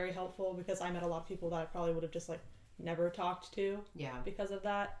is very helpful because I met a lot of people that I probably would have just like never talked to. Yeah. Because of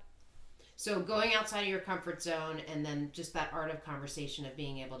that. So going outside of your comfort zone, and then just that art of conversation of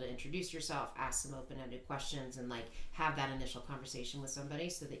being able to introduce yourself, ask some open-ended questions, and like have that initial conversation with somebody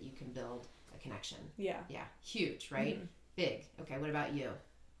so that you can build a connection. Yeah. Yeah. Huge, right? Mm-hmm. Big. Okay. What about you?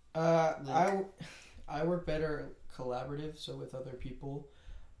 I work better collaborative, so with other people,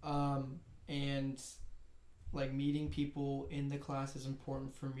 and like meeting people in the class is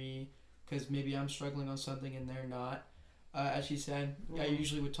important for me because maybe I'm struggling on something and they're not. As she said, I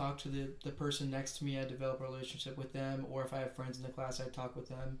usually would talk to the person next to me. I develop a relationship with them, or if I have friends in the class, I'd talk with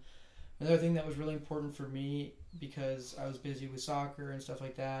them. Another thing that was really important for me, because I was busy with soccer and stuff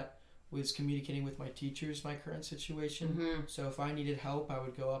like that, was communicating with my teachers, my current situation. Mm-hmm. So if I needed help, I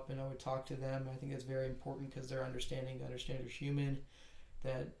would go up and I would talk to them. I think that's very important because they're understanding you're human,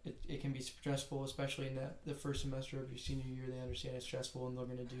 that it can be stressful, especially in the first semester of your senior year. They understand it's stressful and they're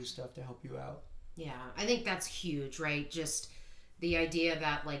going to do stuff to help you out. Yeah, I think that's huge, right? Just the idea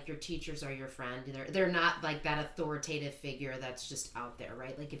that like your teachers are your friend, and they're not like that authoritative figure that's just out there,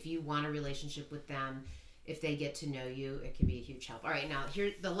 right? Like if you want a relationship with them, if they get to know you, it can be a huge help. All right, now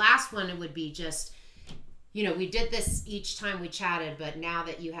here the last one, it would be just, we did this each time we chatted, but now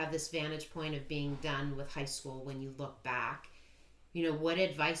that you have this vantage point of being done with high school, when you look back, what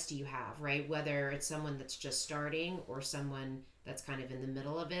advice do you have, right? Whether it's someone that's just starting or someone that's kind of in the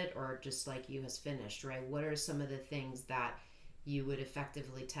middle of it, or just like you has finished, right? What are some of the things that you would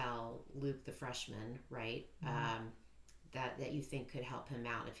effectively tell Luke, the freshman, right? Mm-hmm. That you think could help him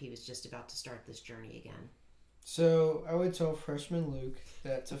out if he was just about to start this journey again? So I would tell freshman Luke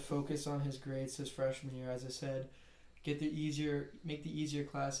that to focus on his grades his freshman year. As I said, make the easier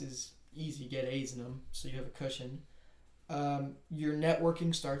classes easy, get A's in them so you have a cushion. Your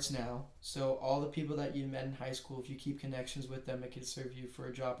networking starts now, so all the people that you met in high school, if you keep connections with them, it can serve you for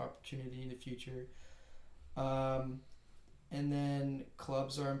a job opportunity in the future. And then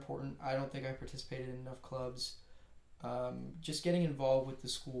clubs are important. I don't think I participated in enough clubs. Just getting involved with the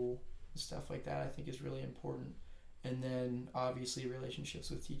school and stuff like that I think is really important. And then obviously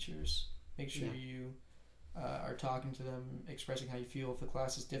relationships with teachers. Make sure you are talking to them, expressing how you feel. If the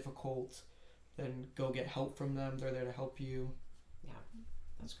class is difficult, then go get help from them. They're there to help you. Yeah,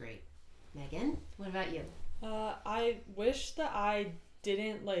 that's great. Megan, what about you? I wish that I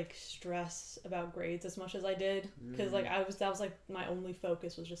didn't like stress about grades as much as I did, because like that was like my only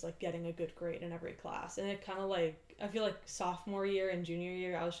focus was just like getting a good grade in every class, and it kind of like I feel like sophomore year and junior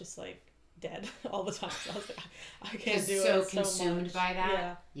year I was just like dead all the time. So I was like, I can't do it. So consumed by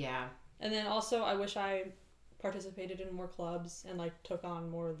that. Yeah. And then also I wish I participated in more clubs and like took on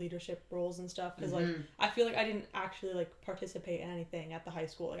more leadership roles and stuff, because like I feel like I didn't actually like participate in anything at the high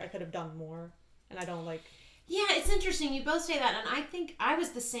school. Like I could have done more, and I don't like. Yeah, it's interesting. You both say that, and I think I was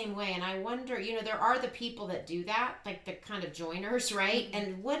the same way. And I wonder, there are the people that do that, like the kind of joiners, right? Mm-hmm.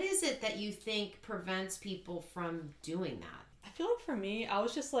 And what is it that you think prevents people from doing that? I feel like for me, I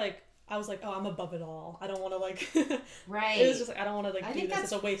was like, oh, I'm above it all. I don't want to like. Right. It was just like I don't want to like do this.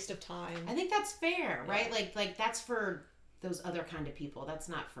 It's a waste of time. I think that's fair, right? Yeah. Like that's for those other kind of people. That's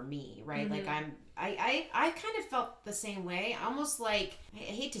not for me, right? Mm-hmm. Like I kind of felt the same way. Almost like, I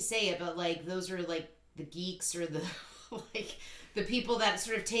hate to say it, but like those are like the geeks or the like the people that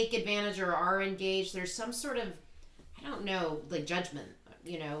sort of take advantage or are engaged. There's some sort of, I don't know, like judgment,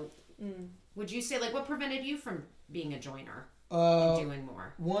 Would you say, like, what prevented you from being a joiner and doing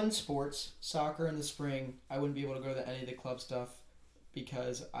more? One, sports, soccer in the spring. I wouldn't be able to go to any of the club stuff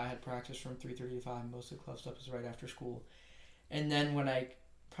because I had practice from 3:30 to 5. Most of the club stuff is right after school. And then when I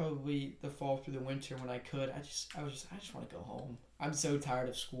probably the fall through the winter when I could. I just want to go home. I'm so tired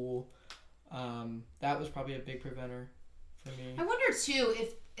of school. That was probably a big preventer for me. I wonder too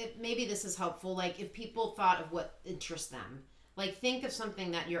if maybe this is helpful. Like if people thought of what interests them. Like think of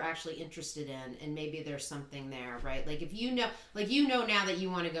something that you're actually interested in, and maybe there's something there, right? Like if you know now that you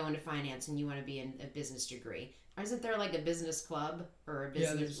want to go into finance and you want to be in a business degree. Isn't there like a business club or a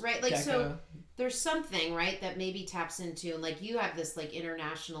business, right? Like, DECA. So there's something, right, that maybe taps into, and like you have this like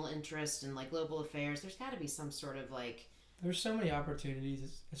international interest in like global affairs. There's got to be some sort of like. There's so many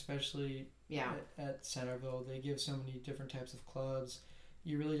opportunities, especially at Centerville. They give so many different types of clubs.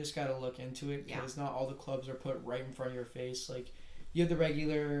 You really just got to look into it because not all the clubs are put right in front of your face. Like you have the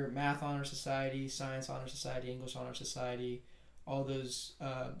regular Math Honor Society, Science Honor Society, English Honor Society. All those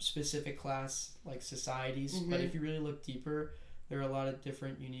specific class like societies, but if you really look deeper, there are a lot of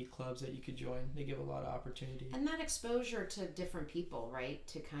different unique clubs that you could join. They give a lot of opportunity. And that exposure to different people, right,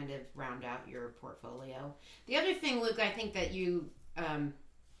 to kind of round out your portfolio. The other thing, Luke, I think that you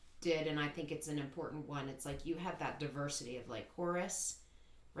did, and I think it's an important one, it's like you had that diversity of like chorus,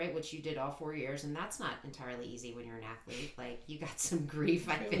 right, which you did all 4 years, and that's not entirely easy when you're an athlete. Like you got some grief,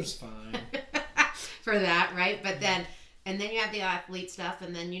 I think. It was fine. For that, right? But then... And then you have the athlete stuff,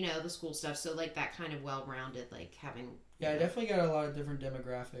 and then, the school stuff. So, like, that kind of well-rounded, like, having... Yeah, I definitely got a lot of different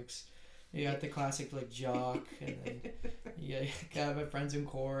demographics. You got the classic, like, jock, and then you got my friends in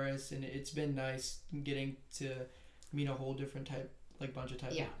chorus, and it's been nice getting to meet a whole different bunch of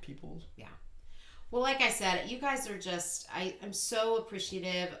of people. Yeah. Well, like I said, you guys are just... I'm so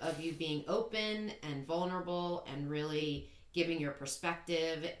appreciative of you being open and vulnerable and really... giving your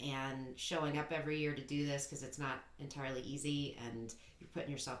perspective and showing up every year to do this because it's not entirely easy and you're putting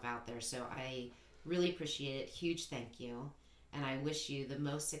yourself out there. So I really appreciate it. Huge thank you. And I wish you the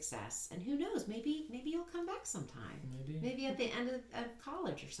most success. And who knows, maybe you'll come back sometime. Maybe at the end of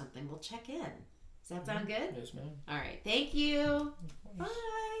college or something. We'll check in. Does that sound good? Yes, ma'am. All right. Thank you. Bye.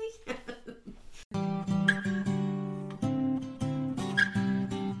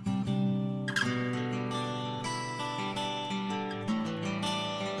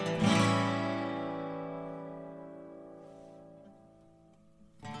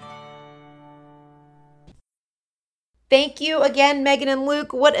 Thank you again, Megan and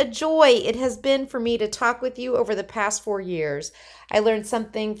Luke. What a joy it has been for me to talk with you over the past 4 years. I learned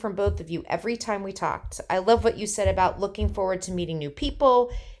something from both of you every time we talked. I love what you said about looking forward to meeting new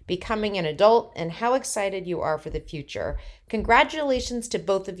people, becoming an adult, and how excited you are for the future. Congratulations to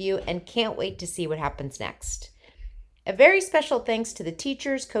both of you, and can't wait to see what happens next. A very special thanks to the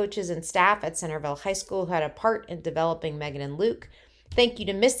teachers, coaches, and staff at Centerville High School who had a part in developing Megan and Luke. Thank you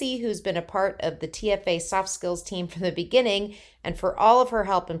to Missy, who's been a part of the TFA Soft Skills team from the beginning, and for all of her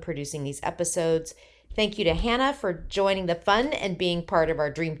help in producing these episodes. Thank you to Hannah for joining the fun and being part of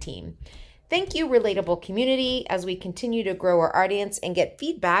our dream team. Thank you, Relatable community, as we continue to grow our audience and get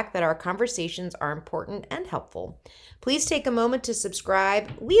feedback that our conversations are important and helpful. Please take a moment to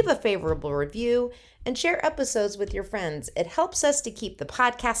subscribe, leave a favorable review, and share episodes with your friends. It helps us to keep the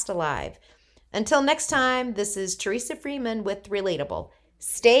podcast alive. Until next time, this is Teresa Freeman with Relatable.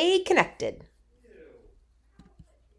 Stay connected.